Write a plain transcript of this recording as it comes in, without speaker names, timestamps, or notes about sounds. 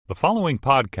The following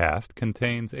podcast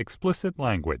contains explicit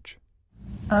language.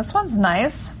 This one's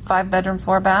nice. 5-bedroom,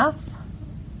 4-bath.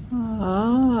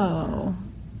 Oh.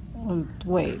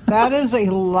 Wait, that is a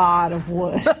lot of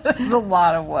wood. It's a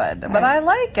lot of wood, but I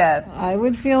like it. I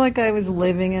would feel like I was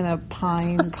living in a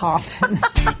pine coffin.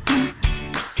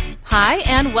 Hi,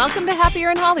 and welcome to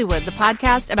Happier in Hollywood, the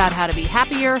podcast about how to be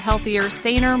happier, healthier,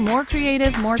 saner, more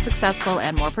creative, more successful,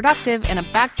 and more productive in a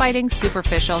backbiting,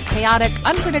 superficial, chaotic,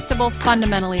 unpredictable,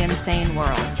 fundamentally insane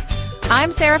world.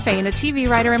 I'm Sarah Fain, a TV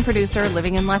writer and producer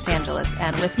living in Los Angeles,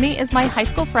 and with me is my high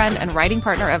school friend and writing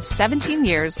partner of 17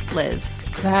 years, Liz.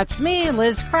 That's me,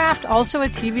 Liz Craft, also a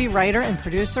TV writer and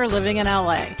producer living in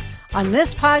LA. On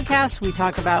this podcast, we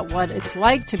talk about what it's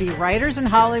like to be writers in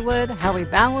Hollywood, how we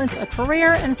balance a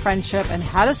career and friendship, and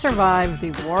how to survive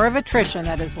the war of attrition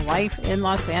that is life in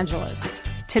Los Angeles.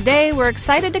 Today, we're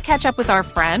excited to catch up with our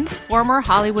friend, former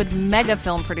Hollywood mega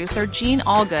film producer Gene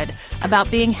Allgood,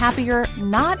 about being happier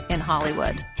not in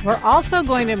Hollywood. We're also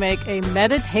going to make a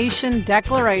meditation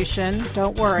declaration.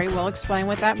 Don't worry, we'll explain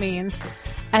what that means.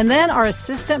 And then our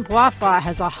assistant Boifla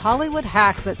has a Hollywood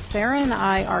hack that Sarah and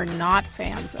I are not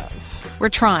fans of. We're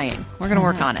trying. We're going to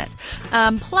work on it.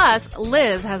 Plus,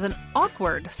 Liz has an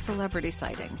awkward celebrity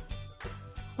sighting.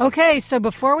 Okay, so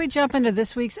before we jump into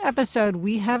this week's episode,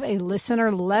 we have a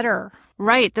listener letter.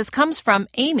 Right. This comes from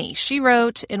Amy. She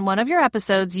wrote, in one of your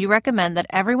episodes, you recommend that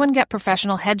everyone get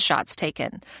professional headshots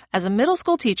taken. As a middle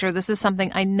school teacher, this is something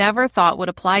I never thought would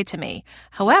apply to me.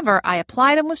 However, I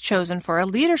applied and was chosen for a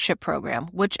leadership program,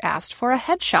 which asked for a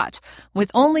headshot,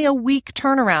 with only a week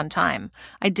turnaround time.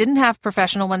 I didn't have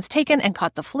professional ones taken and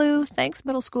caught the flu, thanks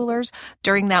middle schoolers,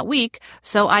 during that week,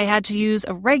 so I had to use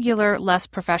a regular, less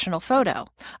professional photo.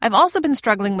 I've also been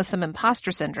struggling with some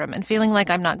imposter syndrome and feeling like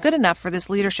I'm not good enough for this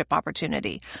leadership opportunity.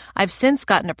 I've since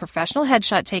gotten a professional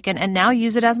headshot taken and now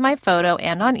use it as my photo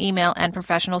and on email and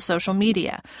professional social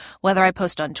media. Whether I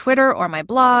post on Twitter or my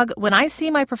blog, when I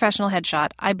see my professional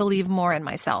headshot, I believe more in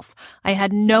myself. I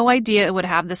had no idea it would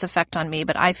have this effect on me,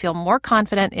 but I feel more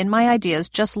confident in my ideas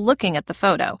just looking at the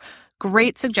photo.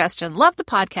 Great suggestion. Love the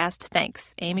podcast.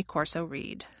 Thanks. Amy Corso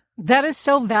Reed. That is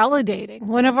so validating.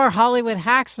 One of our Hollywood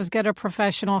hacks was get a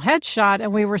professional headshot,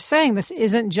 and we were saying this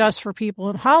isn't just for people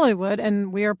in Hollywood,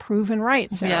 and we are proven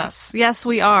right, Sarah. Yes,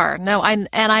 we are. No,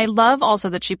 I love also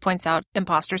that she points out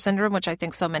imposter syndrome, which I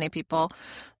think so many people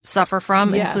suffer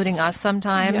from, including us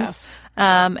sometimes. Yes.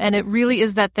 And it really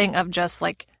is that thing of just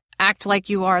like act like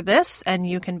you are this, and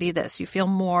you can be this. You feel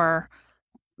more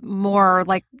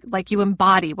like you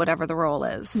embody whatever the role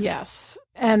is. Yes.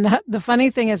 And the funny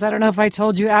thing is, I don't know if I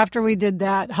told you, after we did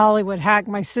that Hollywood hack,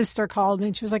 my sister called me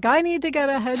and she was like, I need to get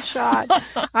a headshot.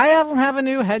 I don't have a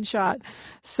new headshot.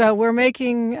 So we're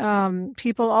making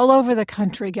people all over the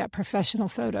country get professional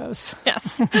photos.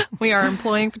 Yes. We are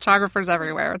employing photographers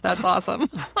everywhere. That's awesome.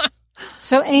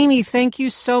 So, Amy, thank you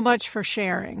so much for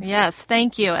sharing. Yes,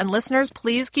 thank you. And listeners,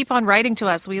 please keep on writing to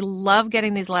us. We love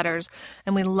getting these letters,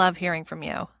 and we love hearing from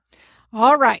you.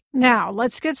 All right. Now,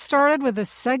 let's get started with a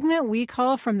segment we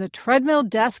call From the Treadmill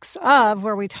Desks of,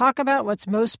 where we talk about what's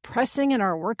most pressing in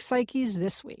our work psyches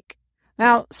this week.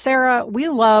 Now, Sarah, we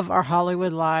love our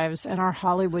Hollywood lives and our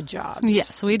Hollywood jobs.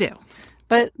 Yes, we do.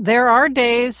 But there are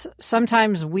days,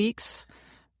 sometimes weeks,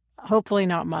 hopefully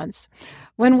not months,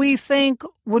 when we think,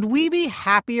 would we be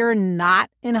happier not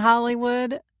in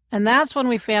Hollywood? And that's when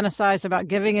we fantasize about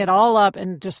giving it all up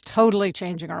and just totally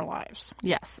changing our lives.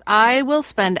 Yes, I will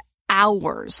spend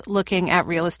hours looking at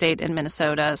real estate in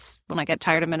Minnesota. When I get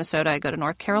tired of Minnesota, I go to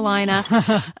North Carolina.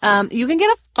 You can get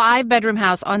a 5-bedroom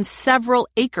house on several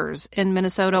acres in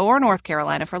Minnesota or North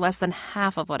Carolina for less than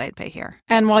half of what I'd pay here.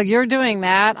 And while you're doing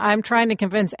that, I'm trying to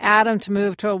convince Adam to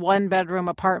move to a 1-bedroom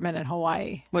apartment in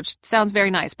Hawaii. Which sounds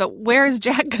very nice, but where is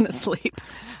Jack going to sleep?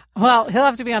 Well, he'll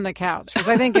have to be on the couch, because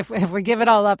I think if we give it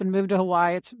all up and move to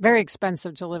Hawaii, it's very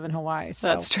expensive to live in Hawaii. So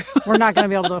that's true. We're not going to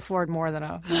be able to afford more than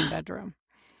a 1-bedroom.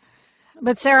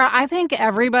 But Sarah, I think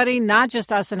everybody, not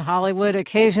just us in Hollywood,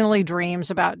 occasionally dreams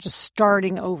about just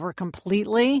starting over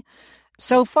completely.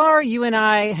 So far, you and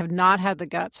I have not had the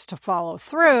guts to follow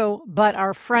through, but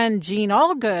our friend Gene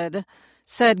Allgood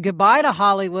said goodbye to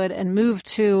Hollywood and moved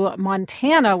to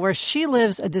Montana, where she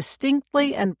lives a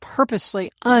distinctly and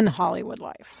purposely un-Hollywood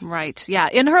life. Right. Yeah.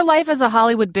 In her life as a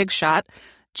Hollywood big shot,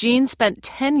 Jean spent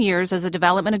 10 years as a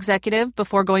development executive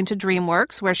before going to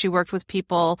DreamWorks, where she worked with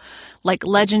people like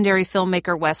legendary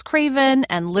filmmaker Wes Craven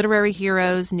and literary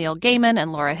heroes Neil Gaiman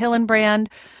and Laura Hillenbrand.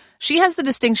 She has the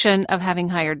distinction of having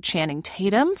hired Channing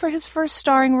Tatum for his first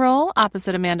starring role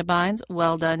opposite Amanda Bynes.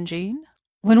 Well done, Jean.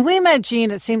 When we met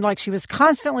Jean, it seemed like she was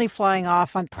constantly flying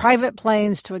off on private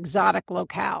planes to exotic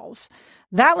locales.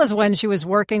 That was when she was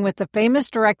working with the famous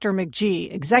director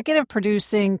McG, executive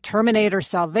producing Terminator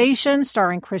Salvation,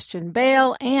 starring Christian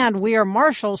Bale, and We Are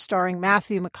Marshall, starring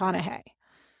Matthew McConaughey.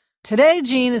 Today,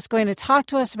 Jean is going to talk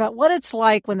to us about what it's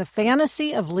like when the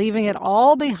fantasy of leaving it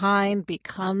all behind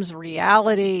becomes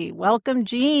reality. Welcome,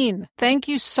 Jean. Thank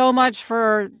you so much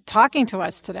for talking to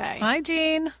us today. Hi,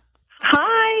 Jean.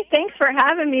 Hi. Thanks for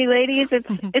having me, ladies.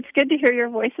 It's good to hear your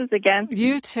voices again.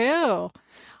 You too.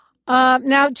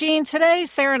 Now, Jean, today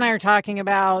Sarah and I are talking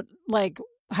about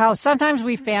how sometimes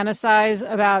we fantasize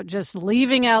about just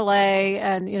leaving LA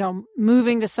and,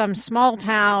 moving to some small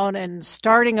town and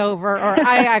starting over. Or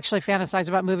I actually fantasize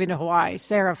about moving to Hawaii.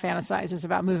 Sarah fantasizes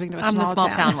about moving to a small town. I'm the small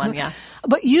town one, yeah.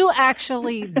 But you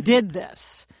actually did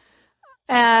this.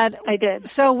 And I did.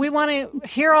 So we want to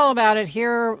hear all about it,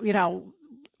 hear,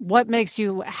 what makes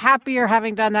you happier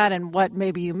having done that and what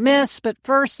maybe you miss. But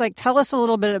first, tell us a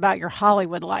little bit about your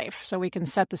Hollywood life so we can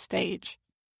set the stage.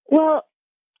 Well,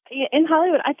 in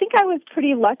Hollywood, I think I was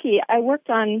pretty lucky. I worked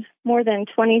on more than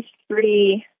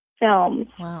 23 films.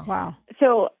 Wow.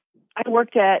 So I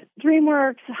worked at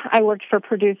DreamWorks. I worked for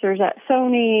producers at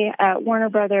Sony, at Warner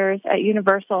Brothers, at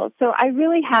Universal. So I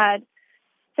really had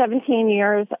 17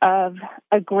 years of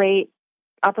a great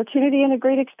opportunity and a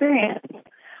great experience.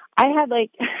 I had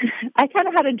I kind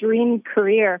of had a dream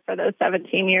career for those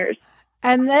 17 years.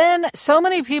 And then so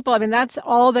many people, that's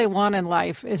all they want in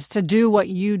life is to do what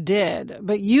you did,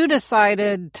 but you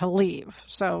decided to leave.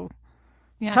 So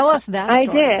tell us that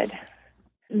story. I did.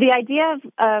 The idea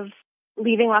of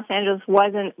leaving Los Angeles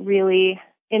wasn't really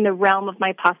in the realm of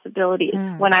my possibilities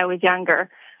when I was younger.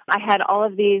 I had all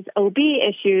of these OB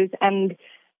issues and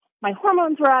my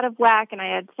hormones were out of whack, and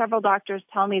I had several doctors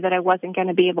tell me that I wasn't going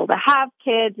to be able to have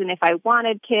kids, and if I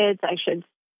wanted kids, I should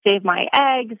save my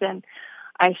eggs, and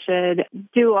I should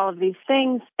do all of these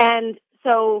things. And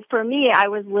so for me, I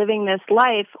was living this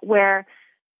life where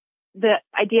the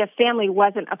idea of family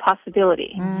wasn't a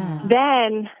possibility.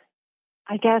 Then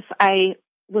I guess I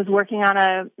was working on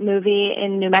a movie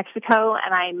in New Mexico,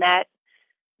 and I met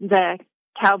the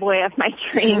cowboy of my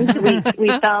dreams. We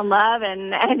fell in love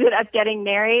and ended up getting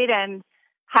married and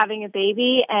having a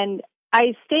baby. And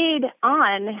I stayed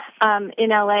on in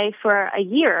LA for a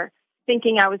year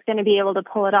thinking I was going to be able to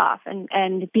pull it off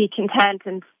and be content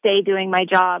and stay doing my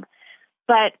job.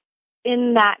 But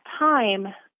in that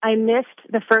time, I missed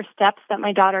the first steps that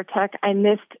my daughter took. I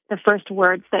missed the first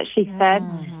words that she said.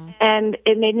 And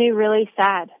it made me really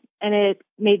sad. And it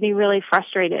made me really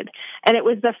frustrated. And it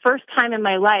was the first time in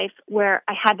my life where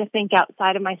I had to think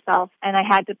outside of myself and I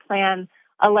had to plan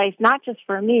a life, not just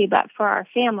for me, but for our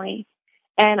family.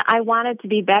 And I wanted to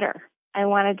be better. I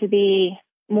wanted to be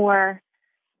more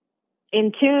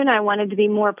in tune. I wanted to be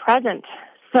more present.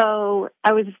 So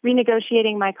I was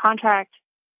renegotiating my contract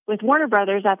with Warner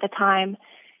Brothers at the time.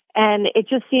 And it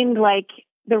just seemed like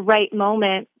the right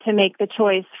moment to make the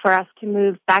choice for us to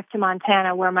move back to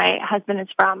Montana, where my husband is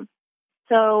from.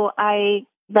 So I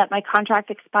let my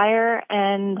contract expire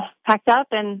and packed up,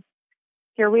 and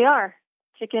here we are.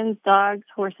 Chickens, dogs,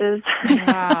 horses.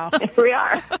 Wow. Here we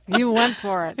are. You went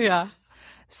for it. Yeah.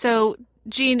 So,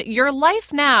 Jean, your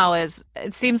life now it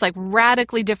seems like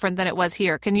radically different than it was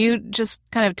here. Can you just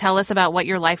kind of tell us about what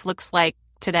your life looks like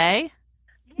today?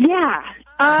 Yeah.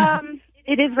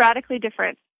 It is radically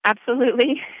different.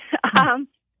 Absolutely.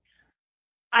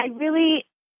 I really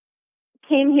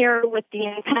came here with the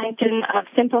intention of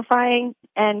simplifying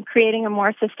and creating a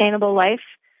more sustainable life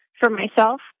for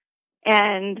myself.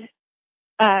 And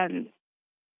I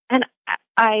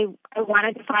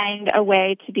wanted to find a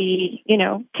way to be,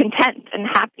 content and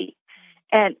happy.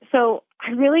 And so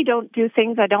I really don't do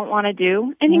things I don't want to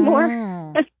do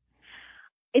anymore.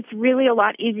 It's really a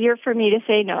lot easier for me to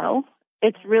say no.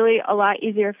 It's really a lot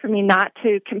easier for me not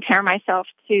to compare myself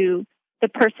to the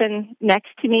person next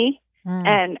to me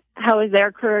and how is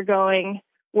their career going?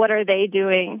 What are they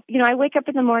doing? I wake up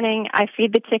in the morning, I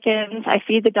feed the chickens, I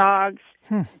feed the dogs,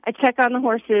 I check on the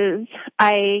horses,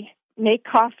 I make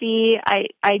coffee,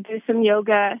 I do some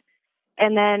yoga,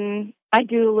 and then I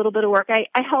do a little bit of work. I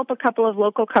help a couple of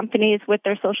local companies with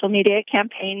their social media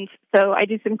campaigns. So I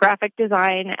do some graphic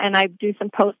design and I do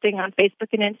some posting on Facebook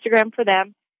and Instagram for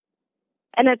them.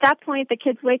 And at that point, the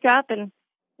kids wake up and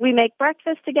we make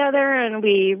breakfast together and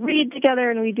we read together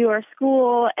and we do our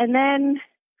school. And then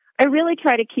I really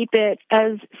try to keep it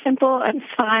as simple and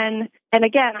fun. And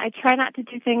again, I try not to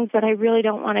do things that I really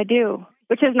don't want to do,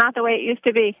 which is not the way it used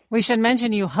to be. We should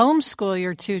mention you homeschool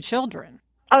your two children.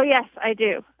 Oh, yes, I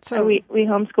do. So we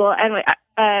homeschool.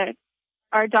 And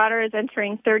our daughter is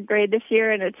entering third grade this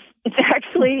year, and it's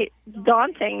actually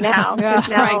daunting now. Yeah,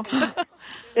 now right.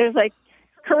 There's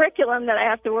curriculum that I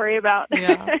have to worry about.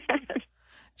 Yeah.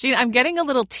 Gene, I'm getting a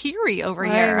little teary over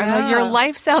here. Your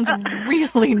life sounds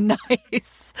really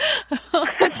nice.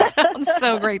 It sounds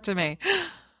so great to me.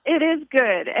 It is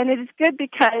good. And it is good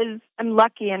because I'm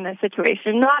lucky in this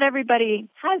situation. Not everybody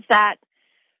has that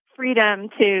freedom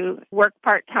to work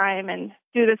part-time and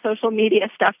do the social media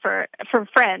stuff for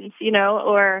friends,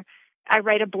 or I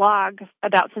write a blog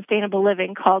about sustainable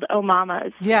living called Oh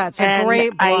Mamas. Yeah, it's a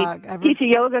great blog. I teach a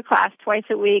yoga class twice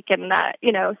a week, and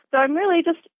so I'm really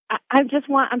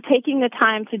I'm taking the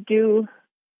time to do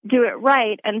it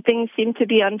right, and things seem to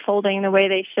be unfolding the way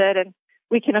they should, and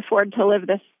we can afford to live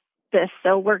this,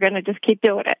 so we're going to just keep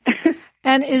doing it.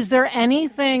 And is there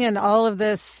anything in all of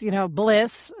this,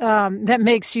 bliss that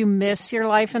makes you miss your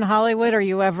life in Hollywood? Are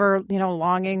you ever,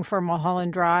 longing for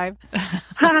Mulholland Drive?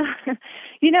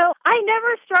 I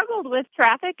never struggled with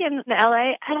traffic in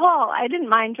LA at all. I didn't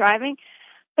mind driving.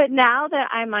 But now that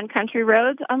I'm on country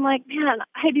roads, I'm like, man,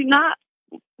 I do not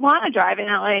want to drive in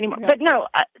LA anymore. Yeah. But no,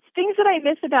 things that I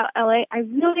miss about LA, I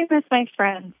really miss my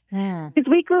friends. Because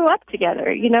we grew up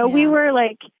together. We were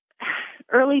like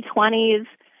early 20s,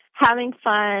 having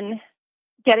fun,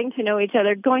 getting to know each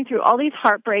other, going through all these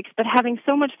heartbreaks, but having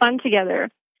so much fun together.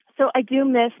 So I do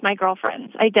miss my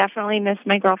girlfriends. I definitely miss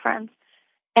my girlfriends.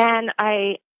 And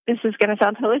this is going to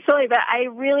sound totally silly, but I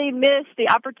really miss the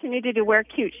opportunity to wear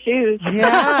cute shoes.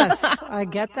 Yes, I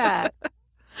get that.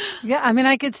 Yeah, I mean,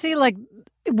 I could see, like,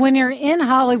 when you're in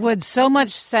Hollywood, so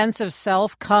much sense of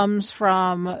self comes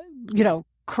from,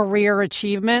 career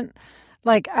achievement.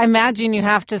 Like, I imagine you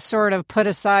have to sort of put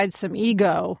aside some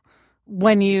ego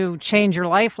when you change your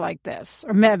life like this.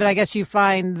 But I guess you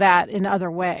find that in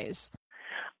other ways.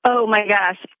 Oh, my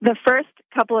gosh. The first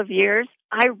couple of years,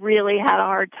 I really had a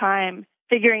hard time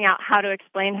figuring out how to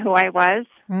explain who I was.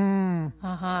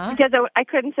 Because I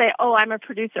couldn't say, oh, I'm a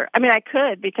producer. I mean, I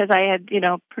could because I had,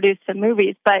 produced some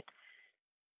movies. But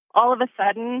all of a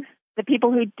sudden, the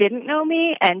people who didn't know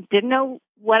me and didn't know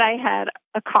what I had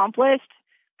accomplished,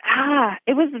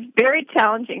 it was very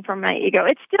challenging for my ego.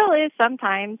 It still is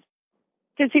sometimes,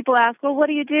 because people ask, well, what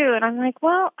do you do? And I'm like,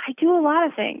 well, I do a lot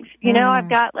of things. I've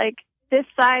got like this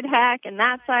side hack and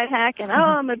that side hack, and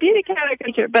I'm a beauty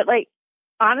caricature. But like,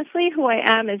 honestly, who I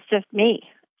am is just me.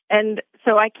 And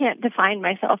so I can't define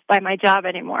myself by my job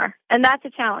anymore. And that's a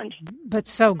challenge. But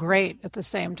so great at the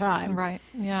same time. Right.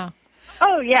 Yeah.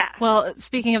 Oh, yeah. Well,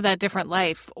 speaking of that different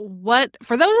life,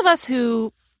 for those of us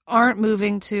who aren't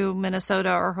moving to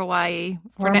Minnesota or Hawaii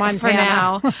for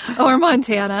now, or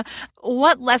Montana,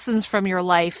 what lessons from your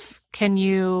life can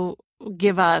you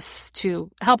give us to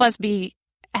help us be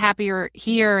happier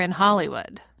here in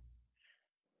Hollywood?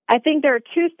 I think there are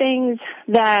two things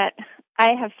that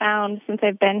I have found since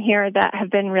I've been here that have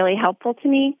been really helpful to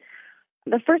me.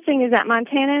 The first thing is that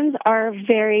Montanans are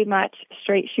very much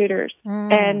straight shooters,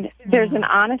 and there's an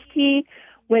honesty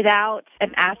without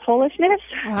an assholishness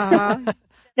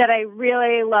that I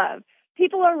really love.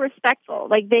 People are respectful,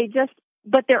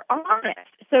 but they're honest.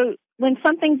 So when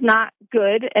something's not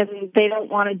good and they don't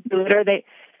want to do it,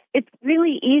 it's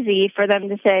really easy for them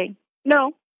to say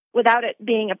no without it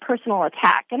being a personal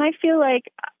attack. And I feel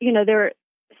like, there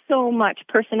so much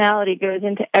personality goes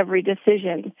into every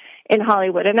decision in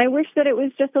Hollywood. And I wish that it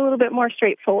was just a little bit more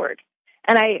straightforward.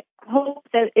 And I hope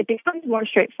that it becomes more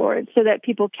straightforward so that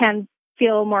people can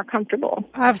feel more comfortable.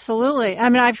 Absolutely. I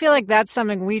mean, I feel like that's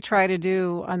something we try to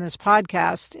do on this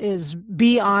podcast is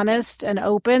be honest and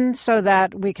open so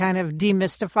that we kind of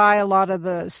demystify a lot of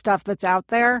the stuff that's out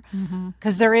there.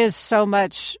 Because there is so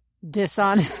much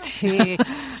dishonesty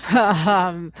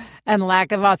and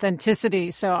lack of authenticity.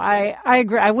 So I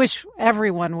agree. I wish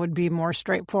everyone would be more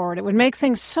straightforward. It would make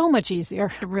things so much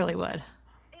easier. It really would.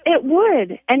 It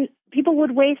would. And people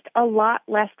would waste a lot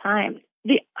less time.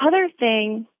 The other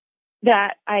thing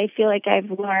that I feel like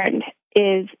I've learned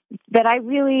is that I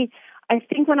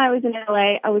think when I was in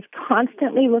LA, I was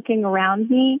constantly looking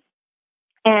around me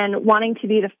and wanting to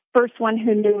be the first one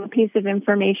who knew a piece of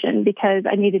information because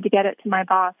I needed to get it to my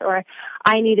boss, or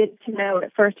I needed to know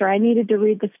it first, or I needed to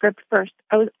read the script first.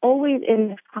 I was always in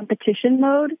this competition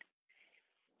mode.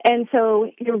 And so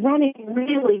you're running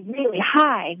really, really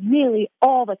high, really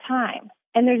all the time.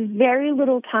 And there's very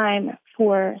little time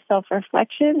for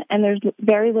self-reflection, and there's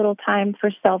very little time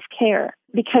for self-care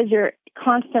because you're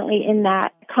constantly in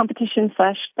that competition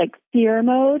 / fear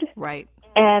mode. Right.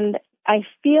 And I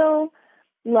feel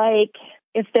like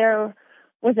if there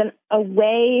was a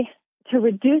way to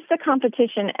reduce the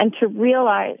competition and to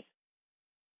realize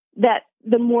that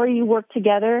the more you work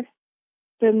together,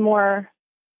 the more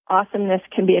awesomeness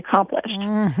can be accomplished.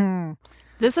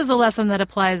 This is a lesson that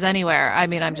applies anywhere. I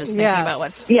mean, I'm just thinking about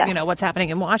what's happening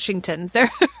in Washington.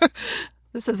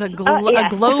 This is a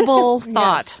global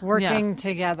thought. Yes, working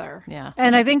together. Yeah.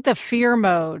 And I think the fear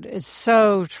mode is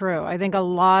so true. I think a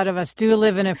lot of us do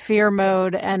live in a fear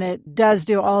mode, and it does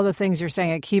do all the things you're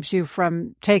saying. It keeps you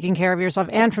from taking care of yourself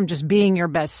and from just being your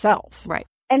best self. Right.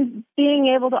 And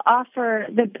being able to offer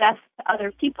the best to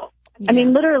other people. I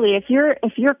mean, literally, if you're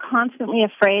constantly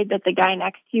afraid that the guy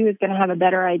next to you is going to have a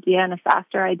better idea and a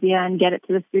faster idea and get it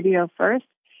to the studio first,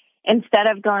 instead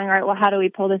of going, all right, well, how do we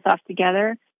pull this off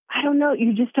together? I don't know.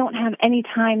 You just don't have any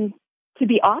time to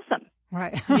be awesome.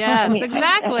 Right. Yes,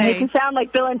 exactly. I hate to sound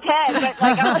like Bill and Ted,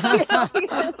 but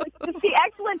just be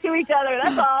excellent to each other.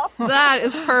 That's all. That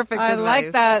is perfect I advice.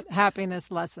 like that happiness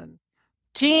lesson.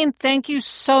 Jean, thank you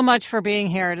so much for being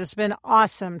here. It has been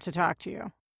awesome to talk to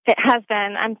you. It has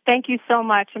been. Thank you so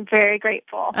much. I'm very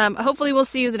grateful. Hopefully we'll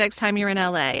see you the next time you're in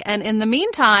LA. And in the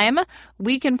meantime,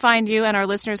 we can find you and our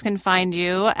listeners can find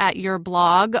you at your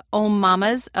blog,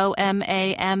 OMAMAS,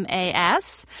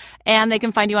 OMAMAS. And they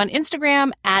can find you on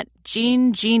Instagram at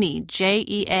Jean Genie,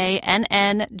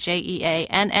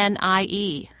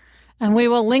 JeanNjeannie. And we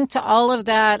will link to all of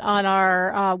that on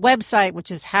our website, which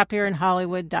is happierin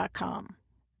hollywood.com.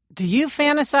 Do you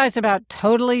fantasize about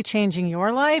totally changing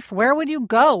your life? Where would you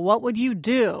go? What would you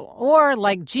do? Or,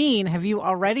 like Jean, have you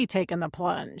already taken the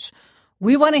plunge?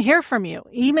 We want to hear from you.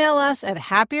 Email us at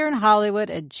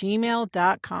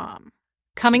happierinhollywood@gmail.com.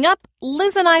 Coming up,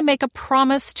 Liz and I make a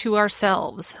promise to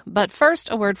ourselves. But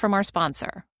first, a word from our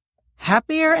sponsor.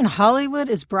 Happier in Hollywood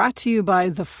is brought to you by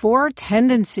The Four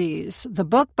Tendencies, the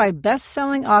book by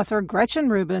best-selling author Gretchen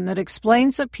Rubin that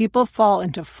explains that people fall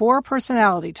into 4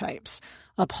 personality types: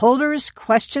 upholders,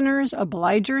 questioners,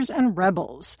 obligers, and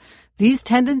rebels. These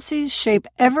tendencies shape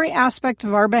every aspect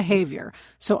of our behavior,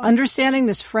 so understanding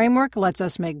this framework lets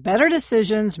us make better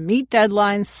decisions, meet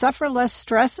deadlines, suffer less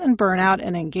stress and burnout,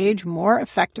 and engage more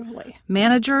effectively.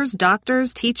 Managers,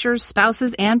 doctors, teachers,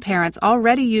 spouses, and parents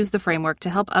already use the framework to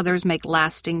help others make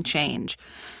lasting change.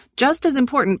 Just as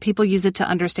important, people use it to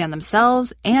understand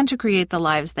themselves and to create the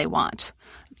lives they want.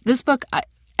 This book,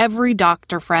 every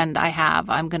doctor friend I have,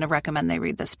 I'm going to recommend they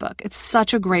read this book. It's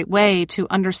such a great way to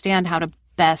understand how to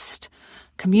best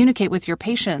communicate with your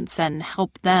patients and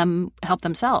help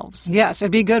themselves. Yes,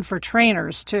 it'd be good for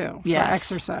trainers, too, for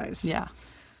exercise. Yeah.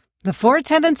 The Four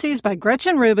Tendencies by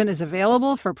Gretchen Rubin is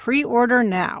available for pre-order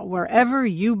now, wherever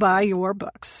you buy your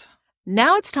books.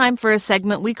 Now it's time for a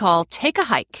segment we call Take a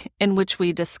Hike, in which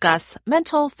we discuss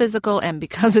mental, physical, and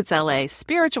because it's LA,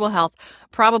 spiritual health,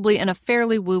 probably in a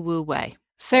fairly woo-woo way.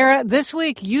 Sarah, this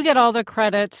week you get all the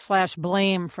credit /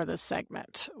 blame for this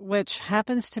segment, which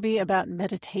happens to be about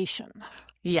meditation.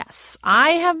 Yes,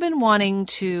 I have been wanting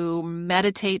to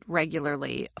meditate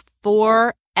regularly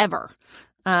forever.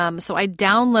 So I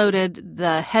downloaded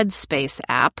the Headspace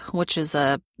app, which is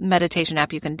a meditation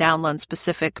app. You can download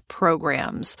specific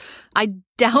programs. I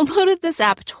downloaded this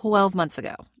app 12 months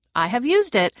ago. I have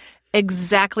used it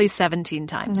exactly 17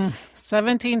 times.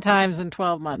 17 times in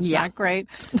 12 months. Yeah. Not great.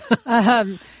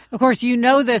 Of course, you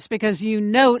know this because you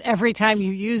note every time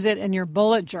you use it in your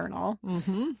bullet journal.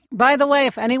 Mm-hmm. By the way,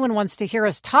 if anyone wants to hear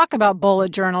us talk about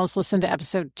bullet journals, listen to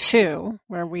episode 2,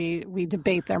 where we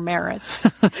debate their merits.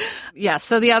 Yeah.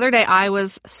 So the other day I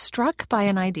was struck by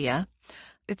an idea.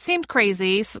 It seemed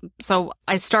crazy, so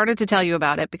I started to tell you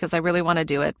about it because I really want to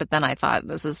do it, but then I thought,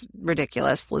 this is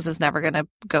ridiculous. Liz is never going to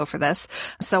go for this.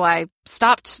 So I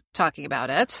stopped talking about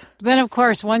it. Then, of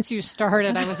course, once you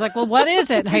started, I was like, well, what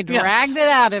is it? And I dragged it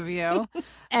out of you.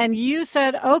 And you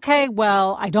said, okay,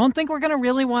 well, I don't think we're going to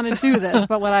really want to do this.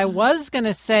 But what I was going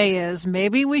to say is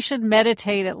maybe we should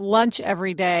meditate at lunch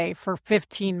every day for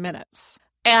 15 minutes.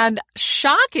 And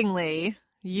shockingly,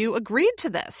 you agreed to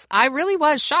this. I really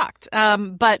was shocked.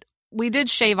 But we did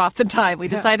shave off the time. We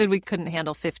decided we couldn't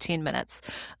handle 15 minutes.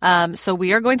 So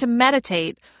we are going to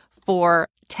meditate for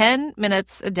 10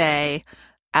 minutes a day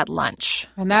at lunch.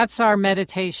 And that's our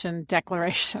meditation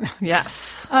declaration.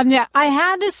 Yes. Yeah, I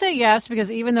had to say yes because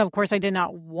even though, of course, I did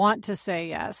not want to say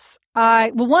yes.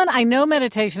 I know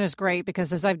meditation is great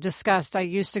because, as I've discussed, I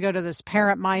used to go to this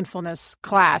parent mindfulness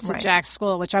class at Jack's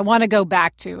school, which I want to go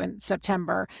back to in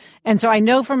September. And so I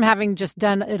know from having just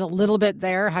done it a little bit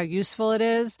there how useful it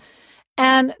is.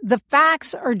 And the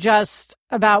facts are just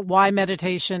about why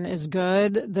meditation is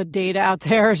good. The data out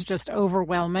there is just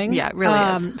overwhelming. Yeah, it really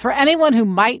is. For anyone who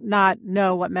might not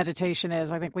know what meditation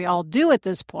is, I think we all do at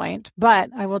this point. But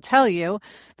I will tell you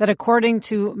that according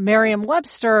to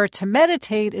Merriam-Webster, to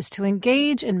meditate is to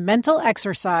engage in mental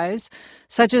exercise,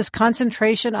 such as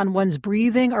concentration on one's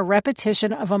breathing or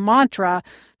repetition of a mantra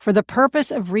for the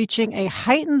purpose of reaching a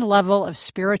heightened level of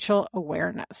spiritual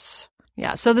awareness.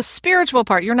 Yeah, so the spiritual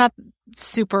part, you're not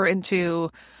super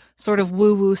into sort of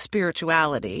woo-woo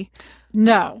spirituality.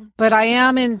 No, but I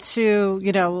am into,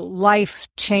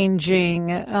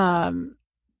 life-changing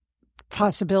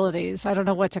possibilities. I don't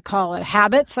know what to call it.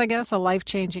 Habits, I guess, a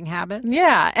life-changing habit.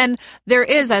 Yeah, and there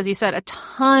is, as you said, a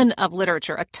ton of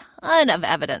literature, a ton of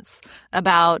evidence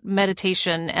about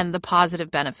meditation and the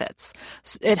positive benefits.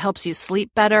 It helps you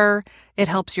sleep better. It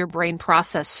helps your brain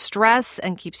process stress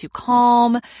and keeps you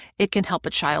calm. It can help a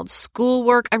child's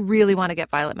schoolwork. I really want to get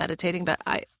Violet meditating, but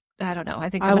I don't know. I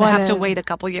think I'm going to have to wait a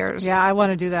couple years. Yeah, I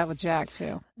want to do that with Jack,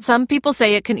 too. Some people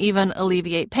say it can even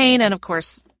alleviate pain. And of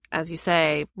course, as you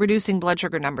say, reducing blood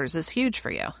sugar numbers is huge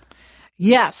for you.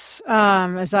 Yes.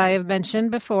 As I have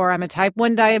mentioned before, I'm a type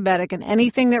 1 diabetic, and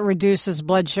anything that reduces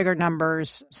blood sugar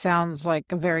numbers sounds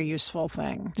like a very useful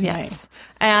thing to me.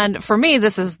 And for me,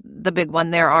 this is the big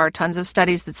one. There are tons of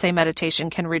studies that say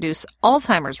meditation can reduce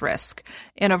Alzheimer's risk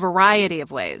in a variety of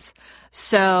ways.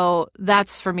 So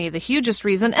that's, for me, the hugest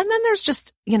reason. And then there's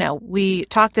just, we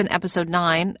talked in episode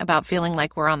 9 about feeling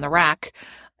like we're on the rack.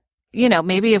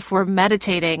 Maybe if we're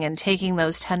meditating and taking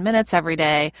those 10 minutes every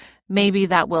day, maybe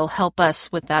that will help us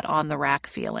with that on the rack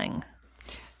feeling.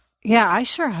 Yeah, I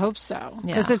sure hope so.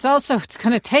 Because it's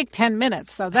going to take 10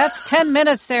 minutes. So that's 10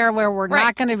 minutes there where we're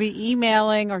not going to be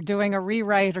emailing or doing a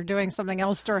rewrite or doing something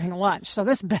else during lunch. So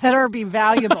this better be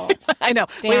valuable. I know.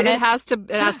 It has to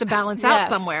balance out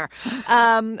somewhere.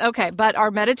 Okay, but our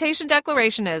meditation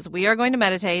declaration is we are going to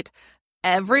meditate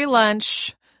every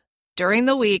lunch during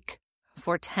the week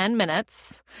for 10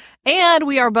 minutes. And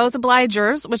we are both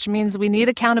obligers, which means we need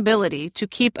accountability to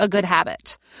keep a good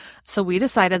habit. So we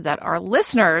decided that our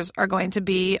listeners are going to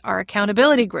be our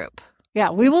accountability group.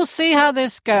 Yeah, we will see how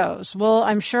this goes. We'll,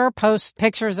 I'm sure, post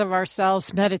pictures of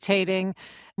ourselves meditating.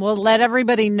 We'll let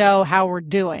everybody know how we're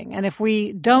doing. And if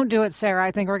we don't do it, Sarah, I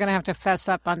think we're going to have to fess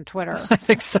up on Twitter. I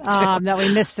think so, too. That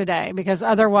we missed today. Because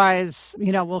otherwise,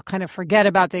 we'll kind of forget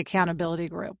about the accountability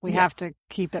group. We have to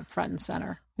keep it front and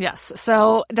center. Yes.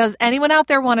 So does anyone out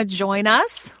there want to join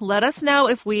us? Let us know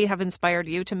if we have inspired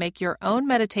you to make your own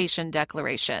meditation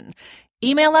declaration.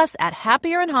 Email us at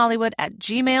happierin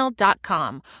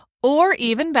hollywood@gmail.com. Or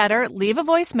even better, leave a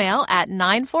voicemail at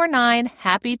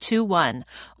 949-HAPPY21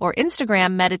 or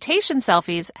Instagram meditation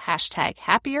selfies,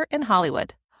 #HappierInHollywood.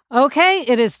 Okay,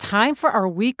 it is time for our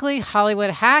weekly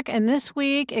Hollywood hack, and this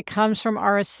week it comes from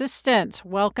our assistant.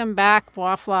 Welcome back,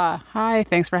 Wafla. Hi,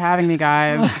 thanks for having me,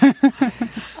 guys.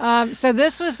 So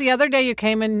this was the other day you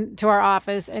came into our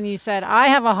office and you said, I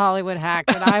have a Hollywood hack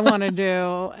that I want to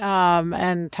do,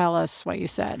 and tell us what you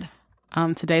said.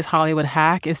 Today's Hollywood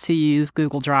hack is to use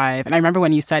Google Drive. And I remember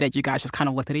when you said it, you guys just kind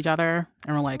of looked at each other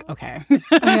and were like, okay.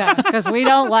 Yeah, because we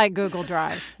don't like Google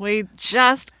Drive. We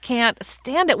just can't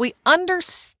stand it. We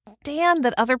understand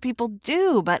that other people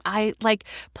do, but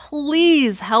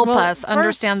please help us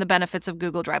understand the benefits of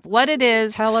Google Drive, what it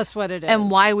is. Tell us what it is.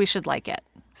 And why we should like it.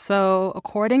 So,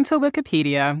 according to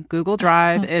Wikipedia, Google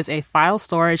Drive is a file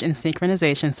storage and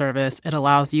synchronization service. It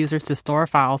allows users to store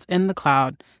files in the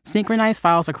cloud, synchronize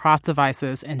files across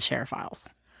devices, and share files.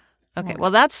 Okay,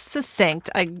 well, that's succinct.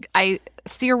 I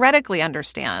theoretically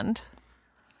understand.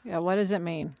 Yeah, what does it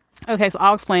mean? Okay, so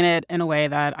I'll explain it in a way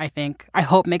that I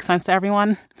hope makes sense to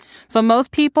everyone. So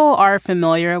most people are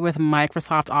familiar with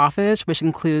Microsoft Office, which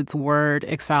includes Word,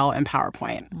 Excel, and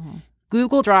PowerPoint. Mm-hmm.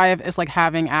 Google Drive is like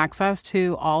having access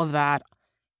to all of that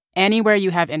anywhere you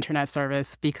have internet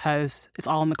service because it's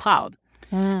all in the cloud.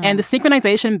 And the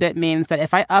synchronization bit means that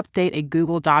if I update a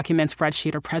Google document,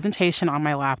 spreadsheet, or presentation on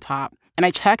my laptop, and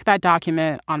I check that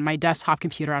document on my desktop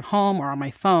computer at home or on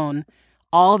my phone,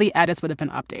 all the edits would have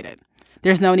been updated.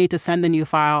 There's no need to send the new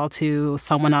file to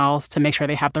someone else to make sure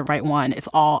they have the right one. It's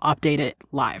all updated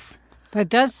live. That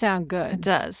does sound good. It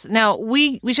does. Now,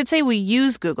 we should say we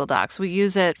use Google Docs. We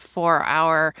use it for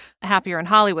our Happier in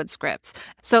Hollywood scripts.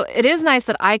 So it is nice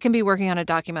that I can be working on a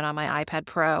document on my iPad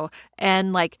Pro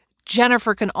and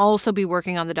Jennifer can also be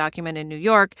working on the document in New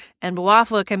York, and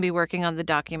Buafua can be working on the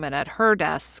document at her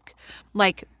desk.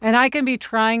 And I can be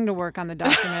trying to work on the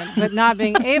document, but not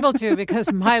being able to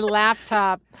because my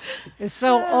laptop is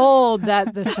so old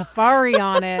that the Safari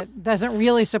on it doesn't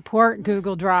really support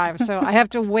Google Drive. So I have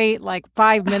to wait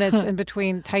 5 minutes in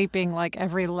between typing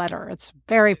every letter. It's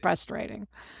very frustrating.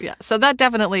 Yeah, so that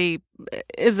definitely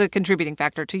is a contributing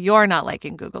factor to your not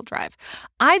liking Google Drive.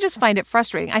 I just find it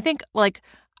frustrating. I think,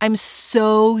 I'm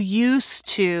so used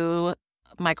to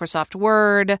Microsoft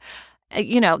Word,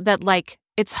 that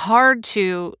it's hard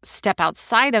to step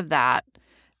outside of that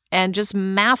and just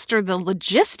master the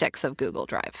logistics of Google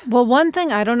Drive. Well, one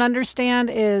thing I don't understand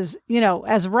is,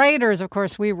 as writers, of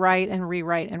course, we write and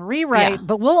rewrite,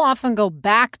 but we'll often go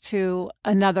back to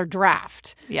another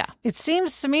draft. Yeah. It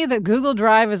seems to me that Google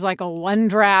Drive is like a one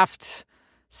draft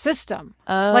system.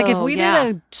 If we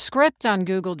did a script on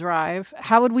Google Drive,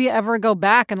 how would we ever go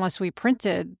back unless we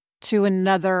printed to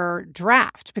another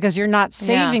draft? Because you're not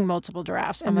saving multiple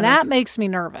drafts. And that makes me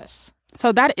nervous.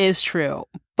 So that is true.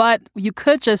 But you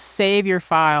could just save your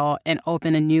file and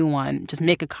open a new one. Just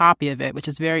make a copy of it, which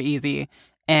is very easy,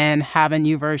 and have a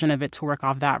new version of it to work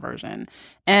off that version.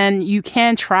 And you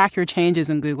can track your changes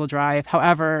in Google Drive.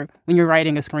 However, when you're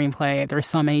writing a screenplay, there's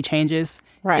so many changes.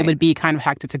 Right. It would be kind of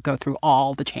hectic to go through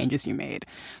all the changes you made.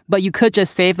 But you could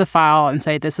just save the file and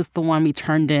say, this is the one we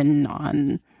turned in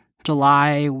on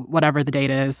July, whatever the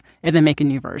date is, and then make a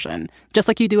new version, just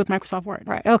like you do with Microsoft Word.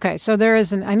 Right. Okay. So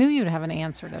I knew you'd have an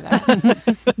answer to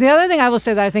that. The other thing I will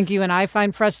say that I think you and I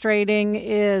find frustrating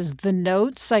is the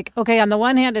notes. On the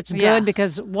one hand, it's good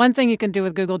because one thing you can do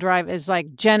with Google Drive is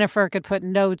Jennifer could put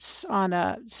notes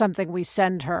on something we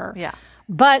send her. Yeah.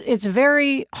 But it's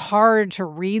very hard to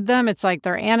read them. It's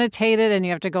they're annotated and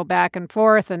you have to go back and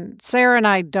forth. And Sarah and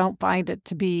I don't find it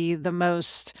to be the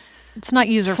most it's not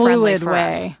user-friendly fluid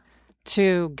way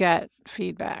to get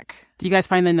feedback. Do you guys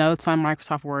find the notes on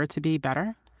Microsoft Word to be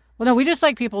better? Well, no, we just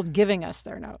like people giving us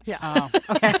their notes. Yeah. Oh,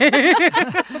 okay.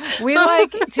 We like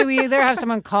to either have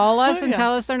someone call us and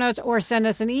tell us their notes or send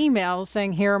us an email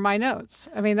saying, here are my notes.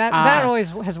 I mean, that always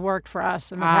has worked for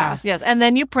us in the past. Yes, and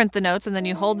then you print the notes and then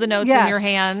you hold the notes in your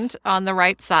hand on the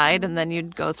right side and then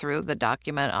you'd go through the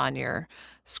document on your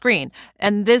screen.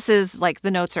 And this is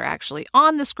the notes are actually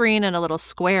on the screen in a little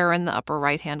square in the upper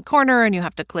right-hand corner and you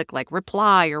have to click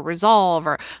reply or resolve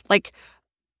or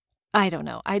I don't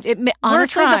know.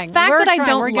 Honestly, the fact that I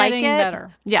don't like it,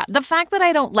 better. Yeah, the fact that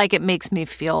I don't like it makes me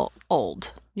feel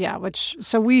old. Yeah,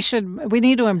 so we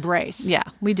need to embrace. Yeah,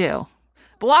 we do.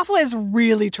 Buafua is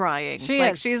really trying.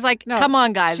 She's come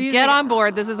on, guys, get on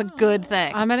board. This is a good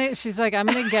thing. I'm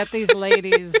gonna get these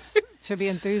ladies to be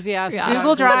enthusiastic. Yeah.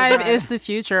 Google Drive is the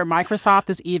future. Microsoft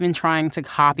is even trying to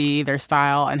copy their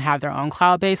style and have their own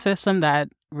cloud-based system that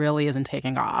really isn't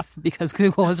taking off because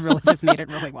Google has really just made it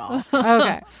really well.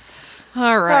 Okay.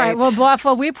 All right. Well,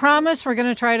 Buafua, we promise we're going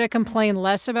to try to complain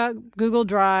less about Google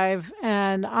Drive,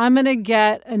 and I'm going to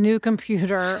get a new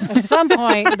computer at some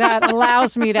point that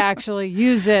allows me to actually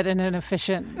use it in an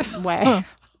efficient way.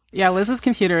 Yeah, Liz's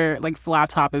computer,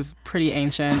 laptop, is pretty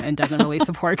ancient and doesn't really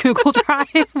support Google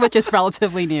Drive, which is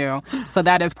relatively new. So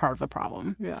that is part of the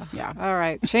problem. Yeah. All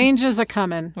right. Changes are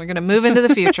coming. We're going to move into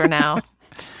the future now.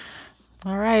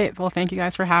 All right. Well, thank you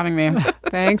guys for having me.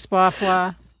 Thanks,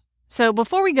 Buafua. So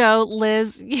before we go,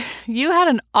 Liz, you had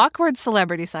an awkward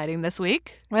celebrity sighting this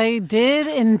week. I did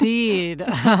indeed.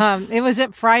 It was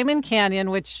at Fryman Canyon,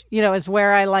 which, is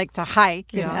where I like to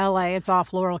hike in L.A. It's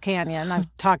off Laurel Canyon. I've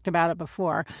talked about it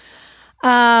before.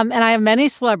 And I have many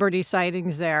celebrity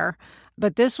sightings there.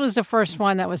 But this was the first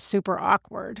one that was super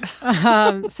awkward.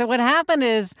 So what happened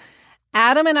is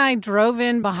Adam and I drove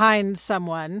in behind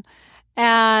someone.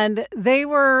 And they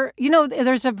were,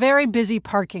 there's a very busy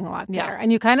parking lot there.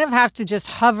 And you kind of have to just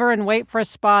hover and wait for a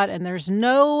spot. And there's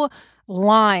no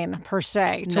line, per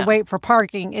se, to wait for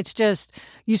parking. It's just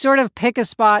you sort of pick a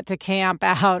spot to camp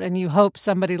out and you hope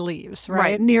somebody leaves,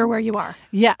 right? Near where you are.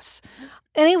 Yes.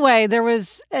 Anyway, there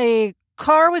was a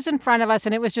car was in front of us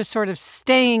and it was just sort of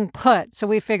staying put. So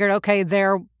we figured, okay,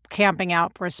 they're camping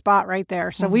out for a spot right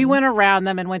there. So we went around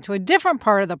them and went to a different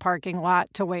part of the parking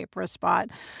lot to wait for a spot.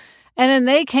 And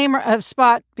then a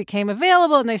spot became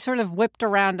available and they sort of whipped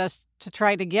around us to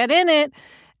try to get in it,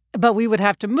 but we would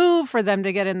have to move for them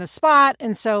to get in the spot.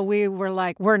 And so we were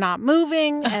like, we're not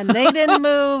moving, and they didn't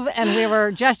move, and we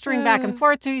were gesturing back and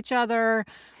forth to each other.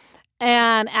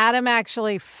 And Adam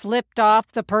actually flipped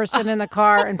off the person in the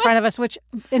car in front of us, which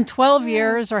in 12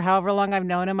 years or however long I've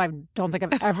known him, I don't think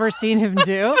I've ever seen him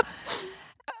do.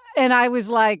 And I was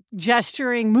like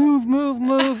gesturing, move,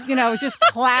 just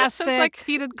classic, It's like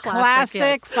heated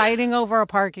classic fighting over a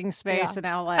parking space in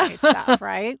LA stuff,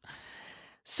 right?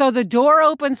 So the door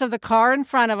opens of the car in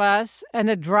front of us, and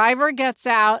the driver gets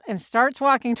out and starts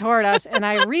walking toward us, and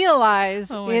I realize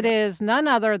it is none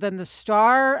other than the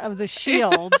star of The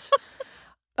Shield,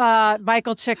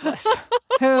 Michael Chiklis,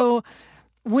 who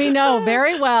we know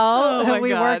very well, who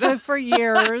we worked with for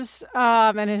years,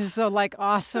 and is a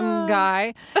awesome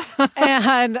guy.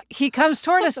 And he comes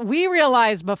toward us. We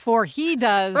realize before he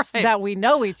does that we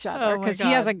know each other because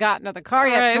he hasn't gotten to the car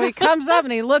yet. Right. So he comes up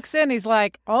and he looks in. He's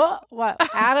like, "Oh, what?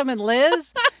 Adam and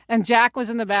Liz?" And Jack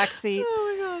was in the back seat.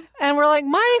 Oh my God. And we're like,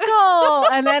 "Michael!"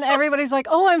 And then everybody's like,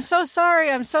 "Oh, I'm so sorry.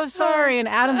 I'm so sorry." And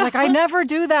Adam's like, "I never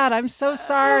do that. I'm so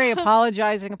sorry."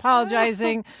 Apologizing.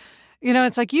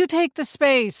 It's like, you take the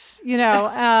space,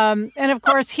 and of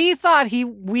course he thought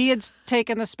we had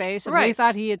taken the space and we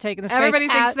thought he had taken the space. Everybody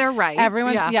thinks they're right.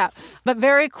 Everyone, But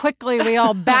very quickly we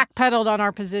all backpedaled on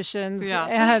our positions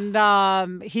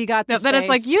and he got the space. Then it's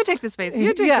like, you take the space,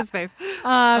 the space.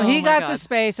 He got the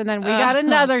space and then we got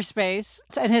another space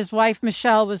and his wife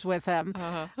Michelle was with him.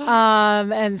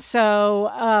 And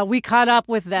so we caught up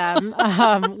with them,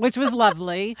 which was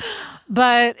lovely.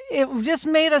 But it just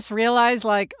made us realize,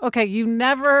 okay, you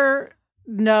never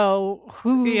know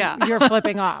who you're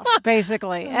flipping off,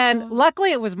 basically. And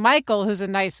luckily it was Michael, who's a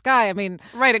nice guy. I mean...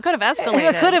 Right, it could have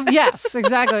escalated. It could have, yes,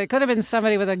 exactly. It could have been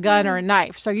somebody with a gun or a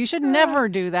knife. So you should never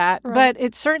do that. Right. But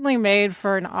it certainly made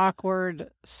for an awkward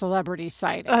celebrity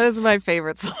sighting. That is my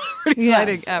favorite celebrity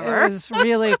sighting ever. It was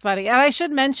really funny. And I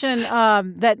should mention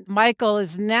that Michael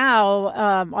is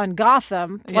now on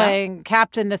Gotham playing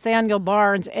Captain Nathaniel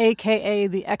Barnes, a.k.a.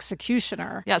 the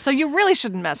Executioner. Yeah, so you really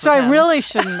shouldn't mess with him. So I really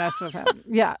shouldn't mess with him.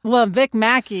 Yeah. Well, Vic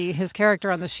Mackey, his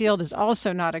character on The Shield, is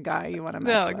also not a guy you want to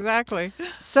mess with. No, exactly.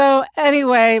 So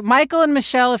anyway, Michael and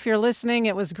Michelle, if you're listening,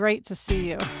 it was great to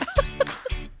see you.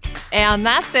 And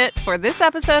that's it for this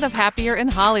episode of Happier in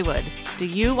Hollywood. Do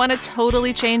you want to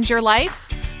totally change your life?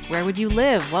 Where would you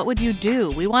live? What would you do?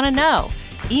 We want to know.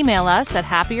 Email us at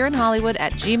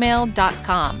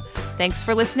happierinhollywood@gmail.com. Thanks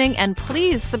for listening, and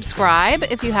please subscribe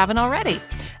if you haven't already.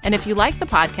 And if you like the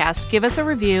podcast, give us a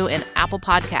review in Apple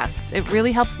Podcasts. It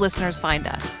really helps listeners find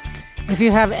us. If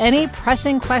you have any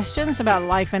pressing questions about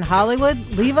life in Hollywood,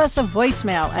 leave us a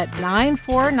voicemail at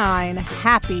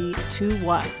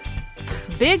 949-HAPPY21.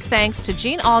 Big thanks to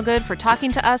Gene Allgood for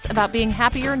talking to us about being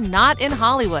happier not in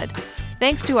Hollywood.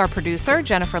 Thanks to our producer,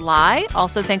 Jennifer Lai.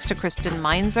 Also thanks to Kristen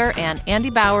Meinzer and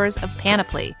Andy Bowers of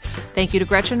Panoply. Thank you to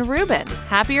Gretchen Rubin.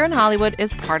 Happier in Hollywood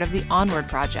is part of the Onward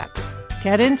Project.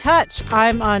 Get in touch.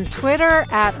 I'm on Twitter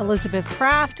at Elizabeth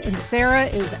Kraft, and Sarah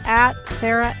is at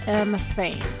Sarah M.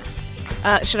 Fain.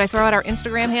 Should I throw out our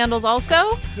Instagram handles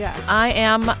also? Yes. I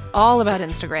am all about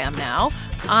Instagram now.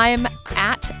 I'm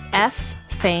at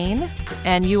 @SFain,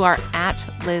 and you are at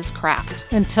Liz Kraft.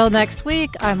 Until next week,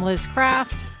 I'm Liz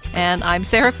Kraft. And I'm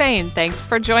Sarah Fain. Thanks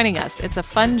for joining us. It's a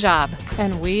fun job.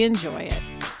 And we enjoy it.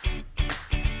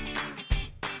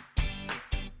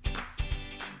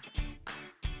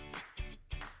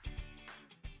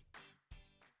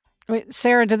 Wait,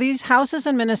 Sarah, do these houses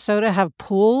in Minnesota have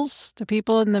pools? Do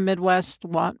people in the Midwest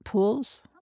want pools?